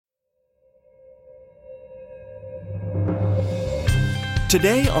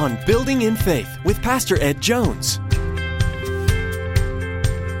Today on Building in Faith with Pastor Ed Jones.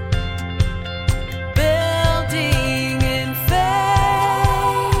 Building in Faith.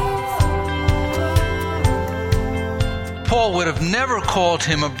 Paul would have never called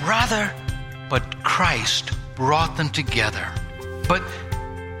him a brother, but Christ brought them together. But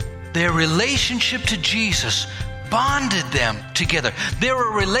their relationship to Jesus bonded them together. There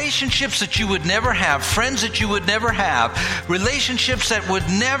were relationships that you would never have, friends that you would never have, relationships that would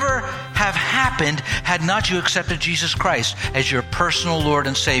never have happened had not you accepted Jesus Christ as your personal Lord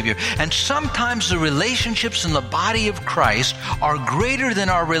and Savior. And sometimes the relationships in the body of Christ are greater than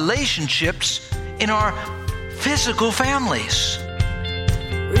our relationships in our physical families.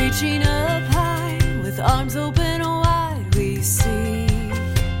 Reaching up high with arms open wide, we see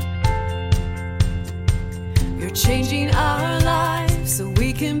you're changing our lives so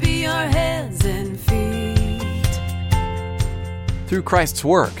we can be our hands and feet. Through Christ's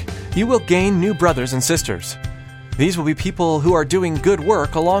work, you will gain new brothers and sisters. These will be people who are doing good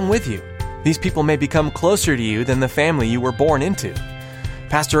work along with you. These people may become closer to you than the family you were born into.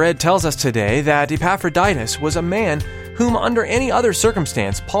 Pastor Ed tells us today that Epaphroditus was a man whom under any other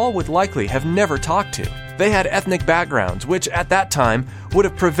circumstance Paul would likely have never talked to. They had ethnic backgrounds which at that time would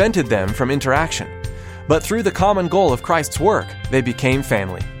have prevented them from interaction. But through the common goal of Christ's work, they became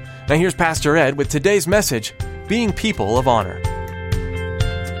family. Now here's Pastor Ed with today's message, Being People of Honor.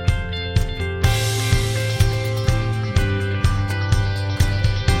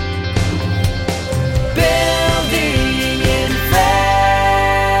 Building in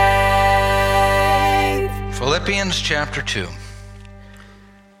Faith. Philippians chapter 2,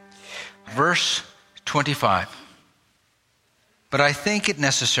 verse 25. But I think it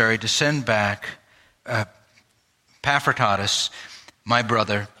necessary to send back Epaphroditus, my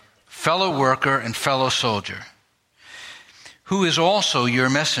brother, fellow worker and fellow soldier, who is also your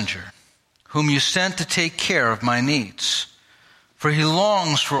messenger, whom you sent to take care of my needs. For he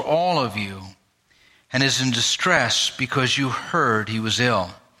longs for all of you and is in distress because you heard he was ill.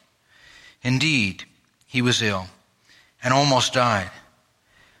 Indeed, he was ill and almost died.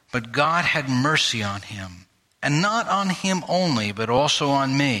 But God had mercy on him, and not on him only, but also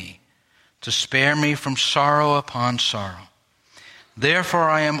on me, to spare me from sorrow upon sorrow. Therefore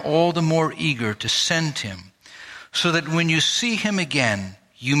I am all the more eager to send him, so that when you see him again,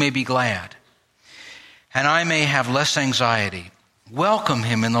 you may be glad, and I may have less anxiety. Welcome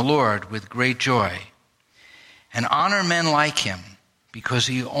him in the Lord with great joy, and honor men like him, because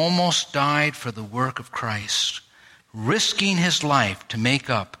he almost died for the work of Christ, risking his life to make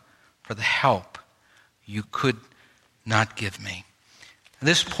up for the help you could not give me.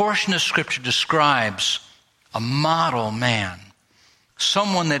 This portion of Scripture describes a model man,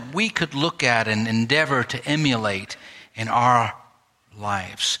 someone that we could look at and endeavor to emulate in our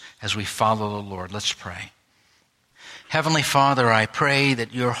lives as we follow the Lord. Let's pray. Heavenly Father, I pray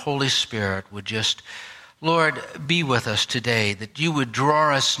that your Holy Spirit would just, Lord, be with us today, that you would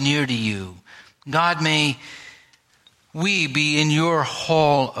draw us near to you. God, may we be in your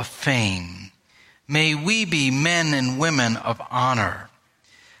hall of fame. May we be men and women of honor.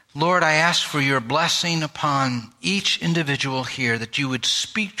 Lord, I ask for your blessing upon each individual here, that you would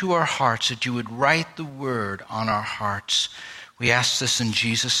speak to our hearts, that you would write the word on our hearts. We ask this in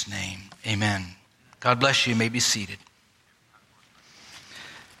Jesus' name. Amen. God bless you. You may be seated.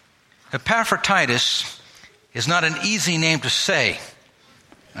 Epaphroditus is not an easy name to say.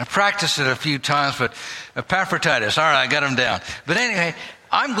 I practiced it a few times, but Epaphroditus, all right, I got him down. But anyway,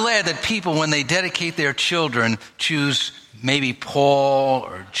 I'm glad that people, when they dedicate their children, choose maybe Paul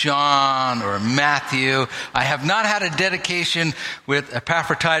or John or Matthew. I have not had a dedication with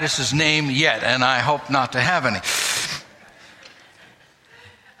Epaphroditus' name yet, and I hope not to have any.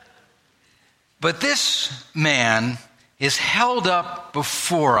 But this man is held up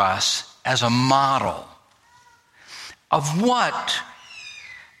before us as a model of what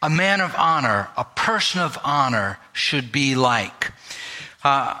a man of honor, a person of honor, should be like.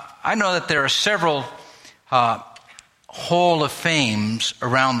 I know that there are several Hall of Fames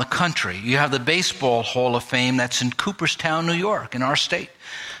around the country. You have the Baseball Hall of Fame that's in Cooperstown, New York, in our state.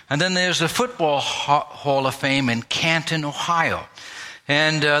 And then there's the Football Hall of Fame in Canton, Ohio.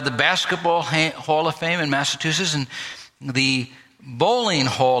 And the Basketball Hall of Fame in Massachusetts, and the Bowling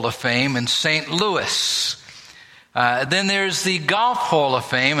Hall of Fame in St. Louis. Then there's the Golf Hall of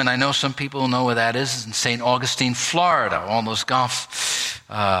Fame, and I know some people know where that is, in St. Augustine, Florida, all those golf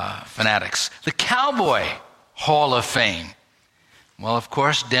fanatics. The Cowboy Hall of Fame. Well, of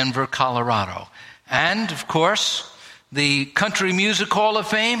course, Denver, Colorado. And, of course, the Country Music Hall of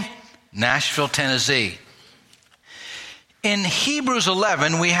Fame, Nashville, Tennessee. In Hebrews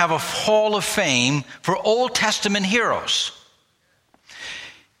 11, we have a hall of fame for Old Testament heroes.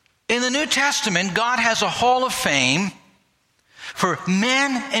 In the New Testament, God has a hall of fame for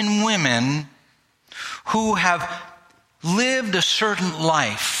men and women who have lived a certain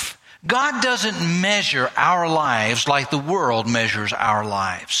life. God doesn't measure our lives like the world measures our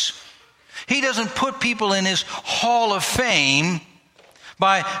lives. He doesn't put people in his hall of fame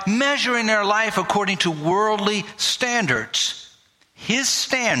by measuring their life according to worldly standards. His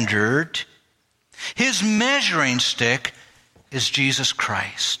standard, his measuring stick, is Jesus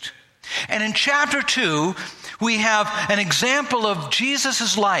Christ. And in chapter 2, we have an example of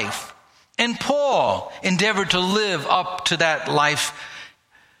Jesus' life. And Paul endeavored to live up to that life.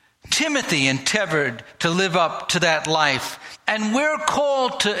 Timothy endeavored to live up to that life. And we're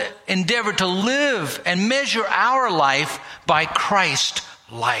called to endeavor to live and measure our life by Christ's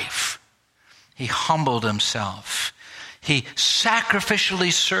life. He humbled himself. He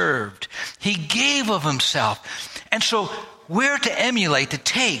sacrificially served. He gave of himself. And so we're to emulate, to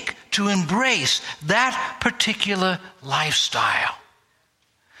take, to embrace that particular lifestyle.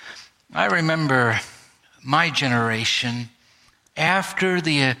 I remember my generation after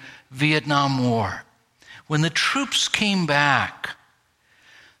the Vietnam War. When the troops came back,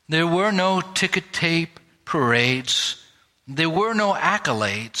 there were no ticket tape parades. There were no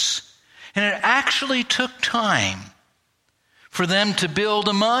accolades. And it actually took time for them to build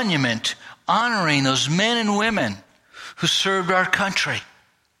a monument honoring those men and women who served our country.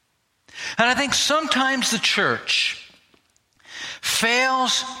 And I think sometimes the church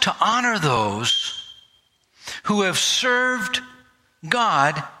fails to honor those who have served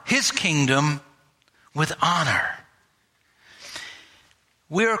God, his kingdom, with honor.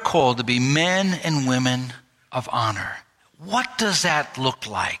 We are called to be men and women of honor. What does that look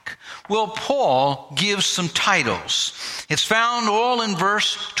like? Well, Paul gives some titles. It's found all in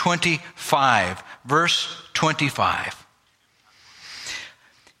verse 25. Verse 25.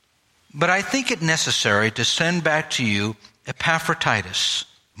 But I think it necessary to send back to you Epaphroditus,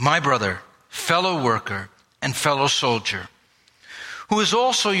 my brother, fellow worker, and fellow soldier, who is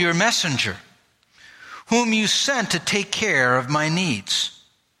also your messenger, whom you sent to take care of my needs.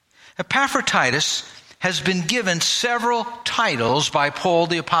 Epaphroditus has been given several titles by Paul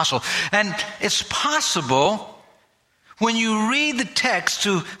the Apostle. And it's possible when you read the text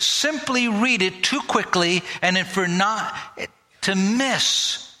to simply read it too quickly and for not to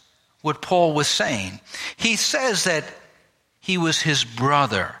miss what Paul was saying. He says that he was his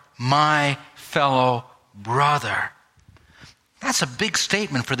brother, my fellow brother. That's a big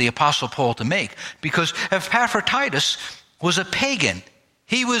statement for the Apostle Paul to make, because Epaphroditus was a pagan.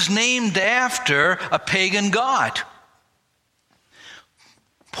 He was named after a pagan god.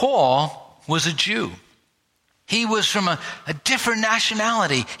 Paul was a Jew. He was from a different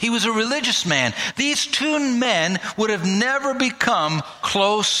nationality. He was a religious man. These two men would have never become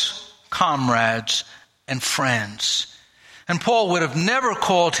close comrades and friends. And Paul would have never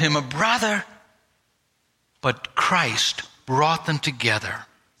called him a brother, but Christ brought them together.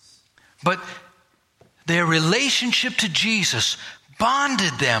 But their relationship to Jesus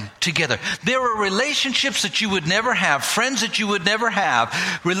bonded them together. There were relationships that you would never have, friends that you would never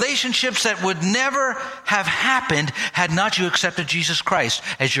have, relationships that would never have happened had not you accepted Jesus Christ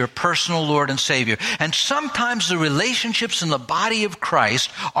as your personal Lord and Savior. And sometimes the relationships in the body of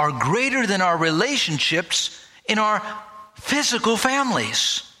Christ are greater than our relationships in our physical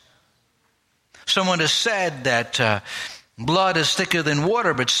families. Someone has said that blood is thicker than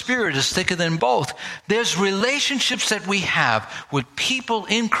water, but spirit is thicker than both. There's relationships that we have with people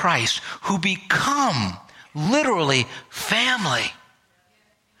in Christ who become literally family.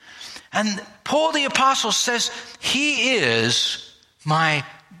 And Paul the Apostle says, he is my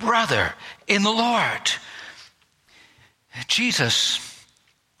brother in the Lord. Jesus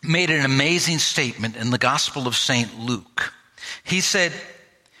made an amazing statement in the Gospel of St. Luke. He said,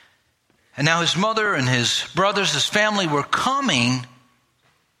 and now his mother and his brothers, his family were coming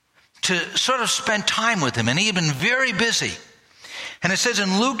to sort of spend time with him, and he had been very busy. And it says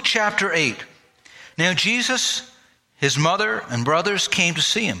in Luke chapter 8, now Jesus, his mother and brothers came to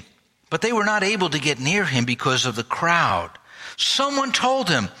see him, but they were not able to get near him because of the crowd. Someone told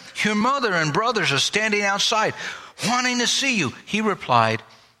him, your mother and brothers are standing outside wanting to see you. He replied,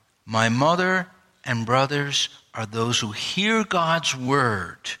 my mother and brothers are those who hear God's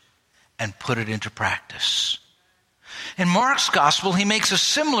word and put it into practice. In Mark's gospel, he makes a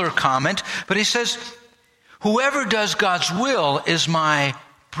similar comment, but he says, whoever does God's will is my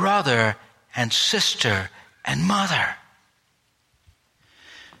brother and sister and mother.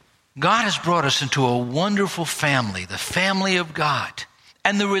 God has brought us into a wonderful family, the family of God.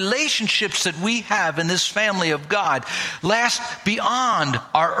 And the relationships that we have in this family of God last beyond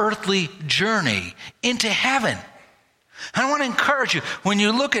our earthly journey into heaven. I want to encourage you, when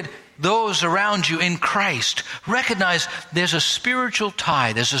you look at those around you in Christ, recognize there's a spiritual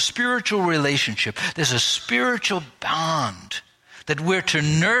tie, there's a spiritual relationship, there's a spiritual bond that we're to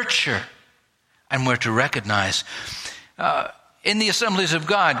nurture and we're to recognize. In the Assemblies of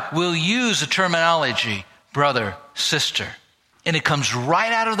God, we'll use the terminology brother, sister. And it comes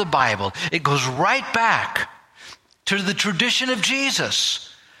right out of the Bible. It goes right back to the tradition of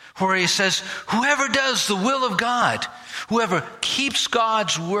Jesus, where he says, whoever does the will of God, whoever keeps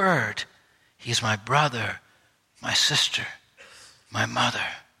God's word, he's my brother, my sister, my mother.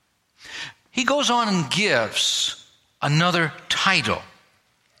 He goes on and gives another title.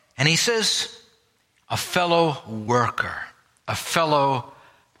 And he says, a fellow worker, a fellow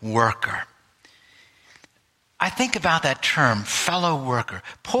worker. I think about that term, fellow worker.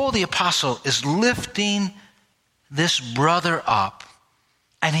 Paul the Apostle is lifting this brother up,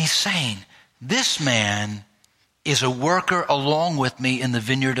 and he's saying, this man is a worker along with me in the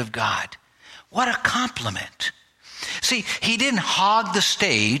vineyard of God. What a compliment. See, he didn't hog the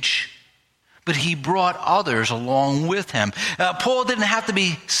stage, but he brought others along with him. Paul didn't have to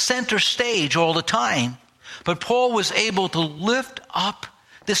be center stage all the time, but Paul was able to lift up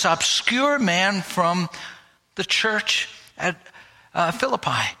this obscure man from the church at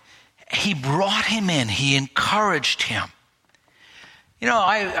Philippi. He brought him in. He encouraged him. You know,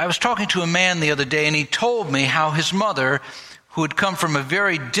 I was talking to a man the other day, and he told me how his mother, who had come from a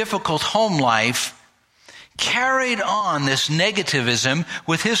very difficult home life, carried on this negativism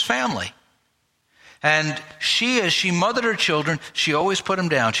with his family. And she, as she mothered her children, she always put them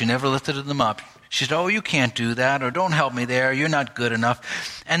down. She never lifted them up. She said, oh, you can't do that, or don't help me there. You're not good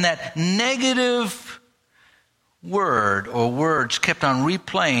enough. And that negative word or words kept on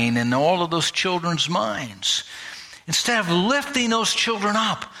replaying in all of those children's minds. Instead of lifting those children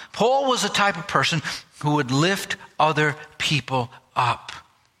up, Paul was the type of person who would lift other people up.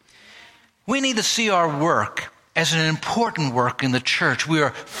 We need to see our work as an important work in the church. We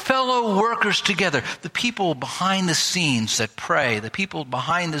are fellow workers together. The people behind the scenes that pray, the people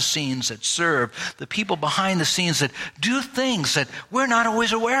behind the scenes that serve, the people behind the scenes that do things that we're not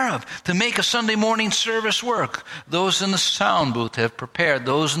always aware of to make a Sunday morning service work. Those in the sound booth have prepared.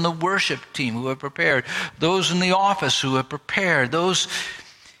 Those in the worship team who have prepared. Those in the office who have prepared. Those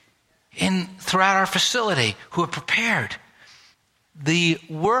throughout our facility who have prepared. The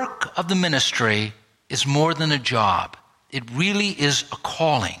work of the ministry is more than a job. It really is a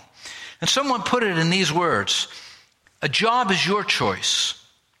calling. And someone put it in these words: a job is your choice.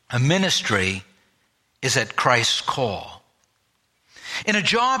 A ministry is at Christ's call. In a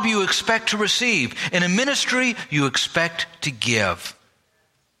job, you expect to receive. In a ministry, you expect to give.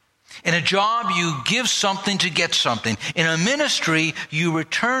 In a job, you give something to get something. In a ministry, you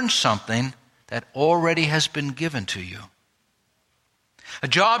return something that already has been given to you. A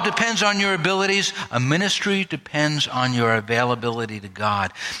job depends on your abilities. A ministry depends on your availability to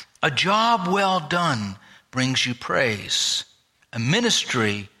God. A job well done brings you praise. A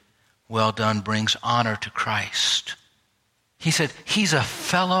ministry well done brings honor to Christ. He said he's a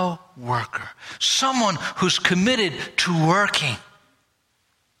fellow worker, someone who's committed to working.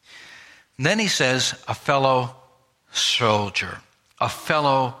 And then he says a fellow soldier, a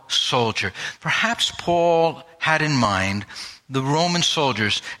fellow soldier. Perhaps Paul had in mind the Roman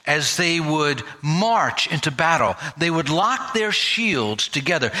soldiers, as they would march into battle, they would lock their shields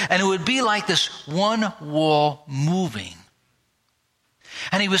together, and it would be like this one wall moving.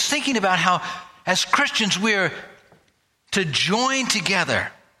 And he was thinking about how, as Christians, we're to join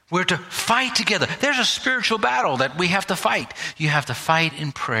together. We're to fight together. There's a spiritual battle that we have to fight. You have to fight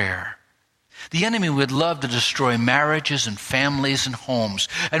in prayer. The enemy would love to destroy marriages and families and homes.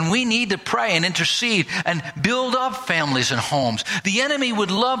 And we need to pray and intercede and build up families and homes. The enemy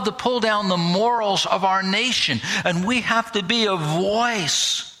would love to pull down the morals of our nation. And we have to be a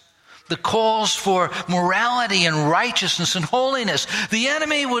voice that calls for morality and righteousness and holiness. The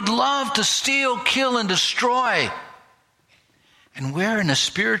enemy would love to steal, kill, and destroy. And we're in a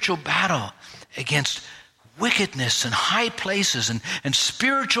spiritual battle against wickedness and high places and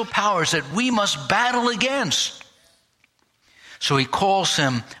spiritual powers that we must battle against. So he calls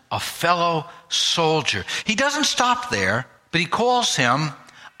him a fellow soldier. He doesn't stop there, but he calls him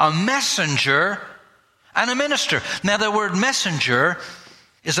a messenger and a minister. Now the word messenger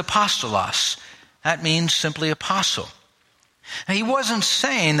is apostolos. That means simply apostle. Now, he wasn't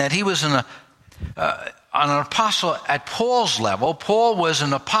saying that he was an apostle at Paul's level. Paul was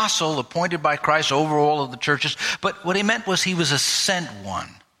an apostle appointed by Christ over all of the churches, but what he meant was he was a sent one.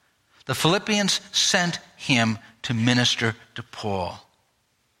 The Philippians sent him to minister to Paul.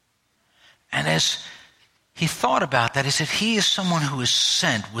 And as he thought about that, he said, he is someone who is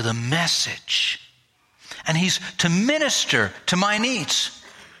sent with a message. And he's to minister to my needs.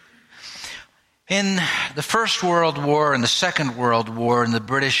 In the First World War and the Second World War in the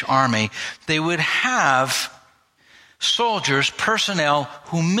British Army, they would have soldiers, personnel,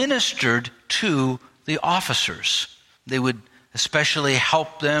 who ministered to the officers. They would especially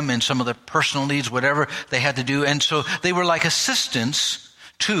help them in some of their personal needs, whatever they had to do. And so they were like assistants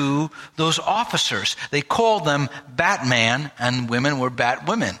to those officers. They called them Batman, and women were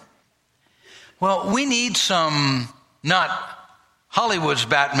Batwomen. Well, we need some, not Hollywood's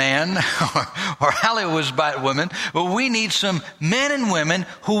Batman or Hollywood's Batwoman, but we need some men and women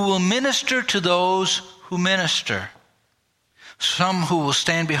who will minister to those who minister. Some who will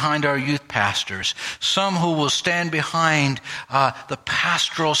stand behind our youth pastors. Some who will stand behind the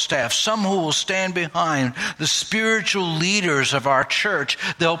pastoral staff. Some who will stand behind the spiritual leaders of our church.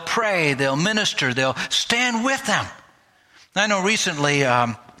 They'll pray, they'll minister, they'll stand with them. I know recently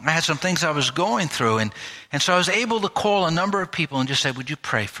I had some things I was going through, and so I was able to call a number of people and just say, would you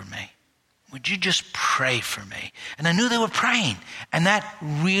pray for me? Would you just pray for me? And I knew they were praying, and that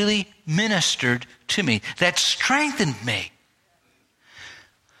really ministered to me. That strengthened me.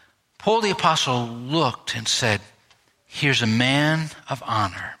 Paul the Apostle looked and said, here's a man of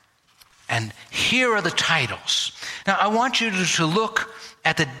honor, and here are the titles. Now, I want you to look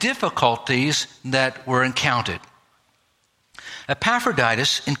at the difficulties that were encountered.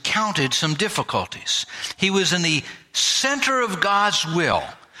 Epaphroditus encountered some difficulties. He was in the center of God's will.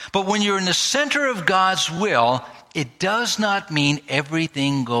 But when you're in the center of God's will, it does not mean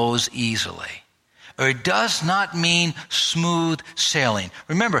everything goes easily. Or it does not mean smooth sailing.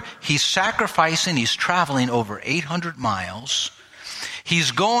 Remember, he's sacrificing, he's traveling over 800 miles.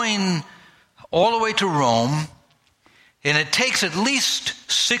 He's going all the way to Rome. And it takes at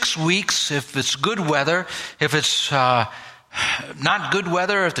least 6 weeks if it's good weather. If it's not good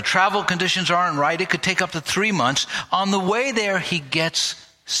weather, if the travel conditions aren't right, it could take up to 3 months. On the way there, he gets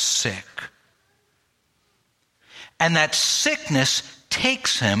sick. And that sickness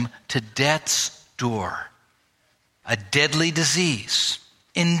takes him to death's door, a deadly disease.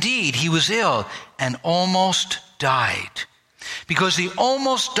 Indeed, he was ill and almost died. Because he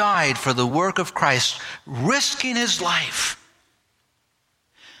almost died for the work of Christ, risking his life.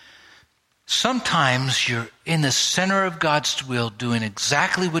 Sometimes you're in the center of God's will, doing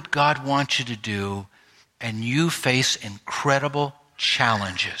exactly what God wants you to do, and you face incredible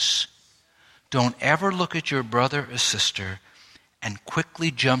challenges. Don't ever look at your brother or sister and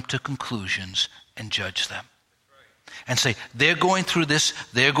quickly jump to conclusions and judge them. And say, they're going through this,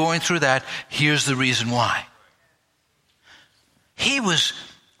 they're going through that, here's the reason why. He was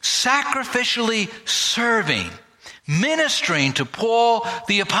sacrificially serving, ministering to Paul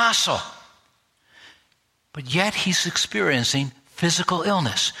the Apostle. But yet he's experiencing physical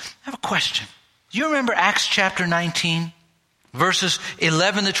illness. I have a question. Do you remember Acts chapter 19? Verses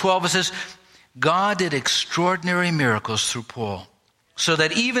 11 to 12, it says, God did extraordinary miracles through Paul, so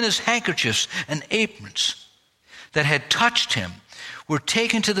that even his handkerchiefs and aprons that had touched him were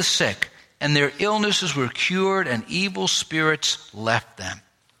taken to the sick, and their illnesses were cured, and evil spirits left them.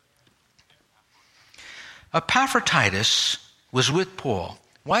 Epaphroditus was with Paul.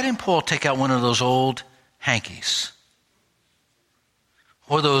 Why didn't Paul take out one of those old hankies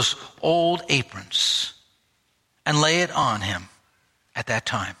or those old aprons and lay it on him at that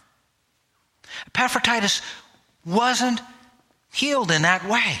time? Epaphroditus wasn't healed in that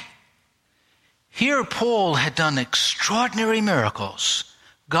way. Here Paul had done extraordinary miracles.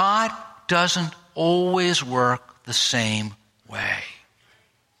 God doesn't always work the same way.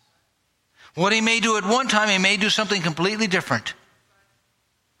 What he may do at one time, he may do something completely different.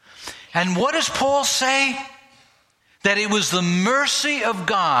 And what does Paul say? That it was the mercy of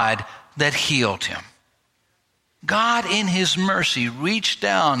God that healed him. God in his mercy reached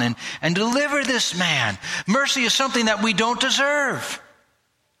down and delivered this man. Mercy is something that we don't deserve.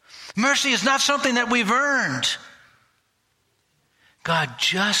 Mercy is not something that we've earned. God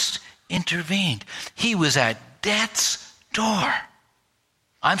just intervened. He was at death's door.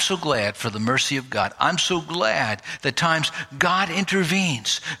 I'm so glad for the mercy of God. I'm so glad that times God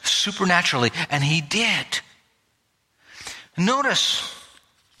intervenes supernaturally, and he did. Notice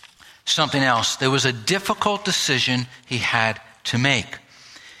something else. There was a difficult decision he had to make.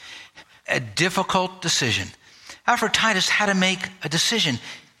 A difficult decision. Epaphroditus had to make a decision.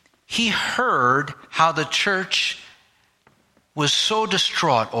 he heard how the church was so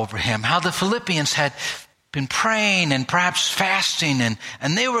distraught over him, how the Philippians had been praying and perhaps fasting,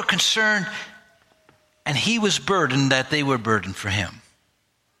 and they were concerned, and he was burdened that they were burdened for him.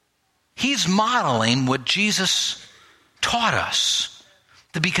 He's modeling what Jesus taught us,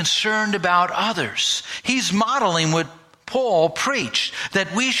 to be concerned about others. He's modeling what Paul preached,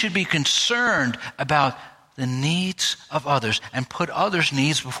 that we should be concerned about the needs of others and put others'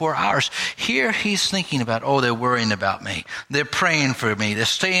 needs before ours. Here he's thinking about, oh, they're worrying about me. They're praying for me. They're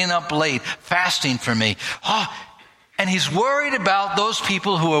staying up late, fasting for me. Oh, and he's worried about those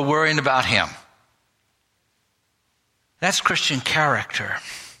people who are worrying about him. That's Christian character.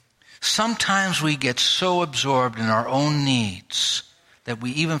 Sometimes we get so absorbed in our own needs that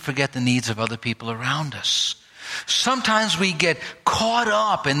we even forget the needs of other people around us. Sometimes we get caught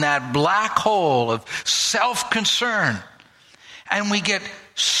up in that black hole of self-concern, and we get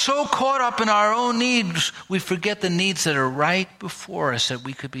so caught up in our own needs, we forget the needs that are right before us that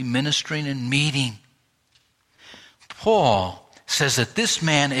we could be ministering and meeting. Paul says that this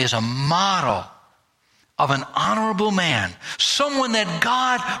man is a model of an honorable man, someone that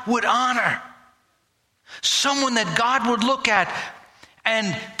God would honor, someone that God would look at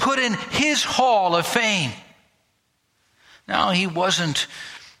and put in his hall of fame. Now, he wasn't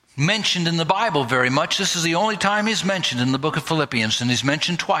mentioned in the Bible very much. This is the only time he's mentioned in the book of Philippians, and he's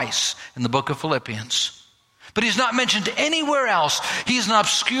mentioned twice in the book of Philippians. But he's not mentioned anywhere else. He's an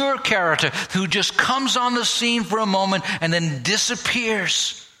obscure character who just comes on the scene for a moment and then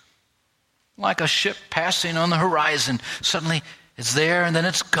disappears. Like a ship passing on the horizon. Suddenly it's there and then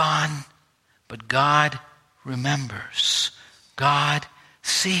it's gone. But God remembers. God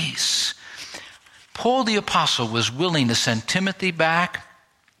sees. Paul the Apostle was willing to send Timothy back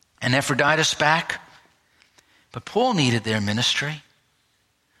and Epaphroditus back, but Paul needed their ministry.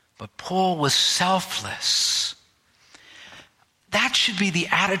 But Paul was selfless. That should be the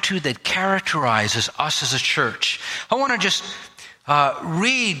attitude that characterizes us as a church. I want to just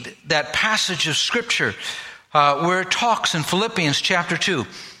read that passage of Scripture where it talks in Philippians chapter 2.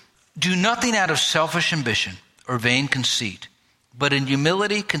 Do nothing out of selfish ambition or vain conceit, but in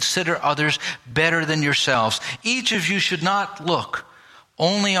humility consider others better than yourselves. Each of you should not look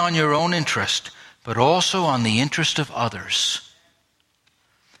only on your own interest, but also on the interest of others.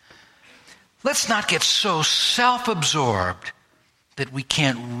 Let's not get so self-absorbed that we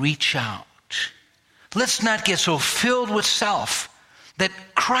can't reach out. Let's not get so filled with self that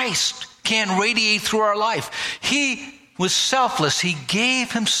Christ can't radiate through our life. He was selfless. He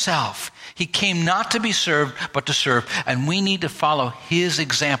gave himself. He came not to be served, but to serve. And we need to follow his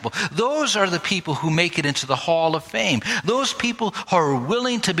example. Those are the people who make it into the Hall of Fame. Those people who are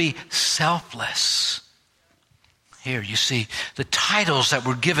willing to be selfless. Here you see the titles that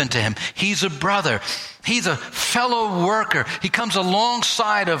were given to him. He's a brother. He's a fellow worker. He comes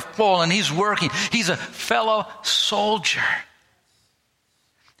alongside of Paul and he's working. He's a fellow soldier.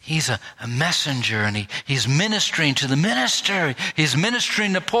 He's a messenger and he's ministering to the minister. He's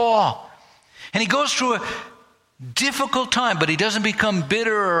ministering to Paul. And he goes through a difficult time, but he doesn't become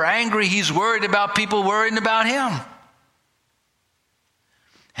bitter or angry. He's worried about people worrying about him.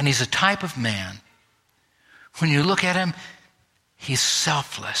 And he's a type of man. When you look at him, he's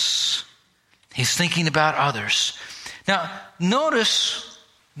selfless. He's thinking about others. Now, notice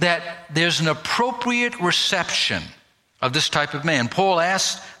that there's an appropriate reception of this type of man. Paul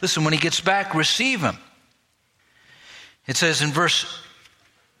asks, listen, when he gets back, receive him. It says in verse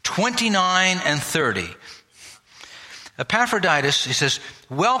 29 and 30, Epaphroditus, he says,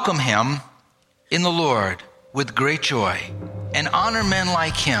 welcome him in the Lord with great joy and honor men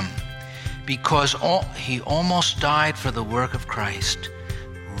like him, because he almost died for the work of Christ,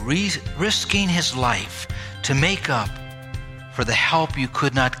 risking his life to make up for the help you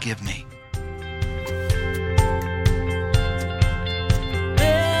could not give me.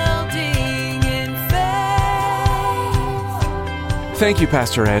 Thank you,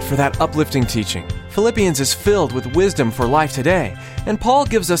 Pastor Ed, for that uplifting teaching. Philippians is filled with wisdom for life today, and Paul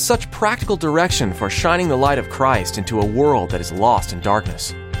gives us such practical direction for shining the light of Christ into a world that is lost in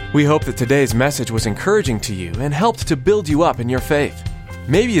darkness. We hope that today's message was encouraging to you and helped to build you up in your faith.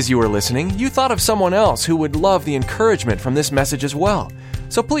 Maybe as you were listening, you thought of someone else who would love the encouragement from this message as well.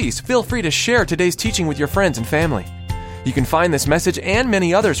 So please feel free to share today's teaching with your friends and family. You can find this message and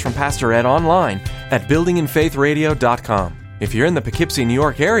many others from Pastor Ed online at buildinginfaithradio.com. If you're in the Poughkeepsie, New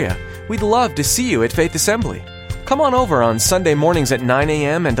York area, we'd love to see you at Faith Assembly. Come on over on Sunday mornings at 9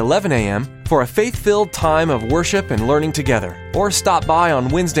 a.m. and 11 a.m. for a faith-filled time of worship and learning together, or stop by on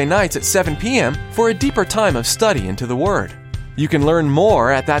Wednesday nights at 7 p.m. for a deeper time of study into the Word. You can learn more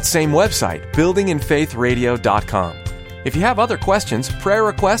at that same website, buildinginfaithradio.com. If you have other questions, prayer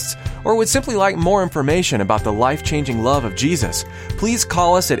requests, or would simply like more information about the life-changing love of Jesus, please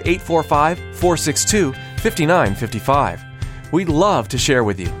call us at 845-462-5955. We'd love to share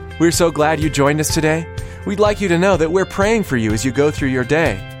with you. We're so glad you joined us today. We'd like you to know that we're praying for you as you go through your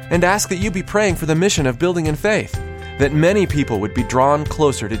day, and ask that you be praying for the mission of Building in Faith, that many people would be drawn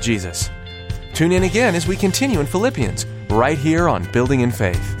closer to Jesus. Tune in again as we continue in Philippians, right here on Building in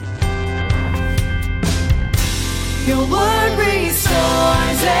Faith. Your word restores.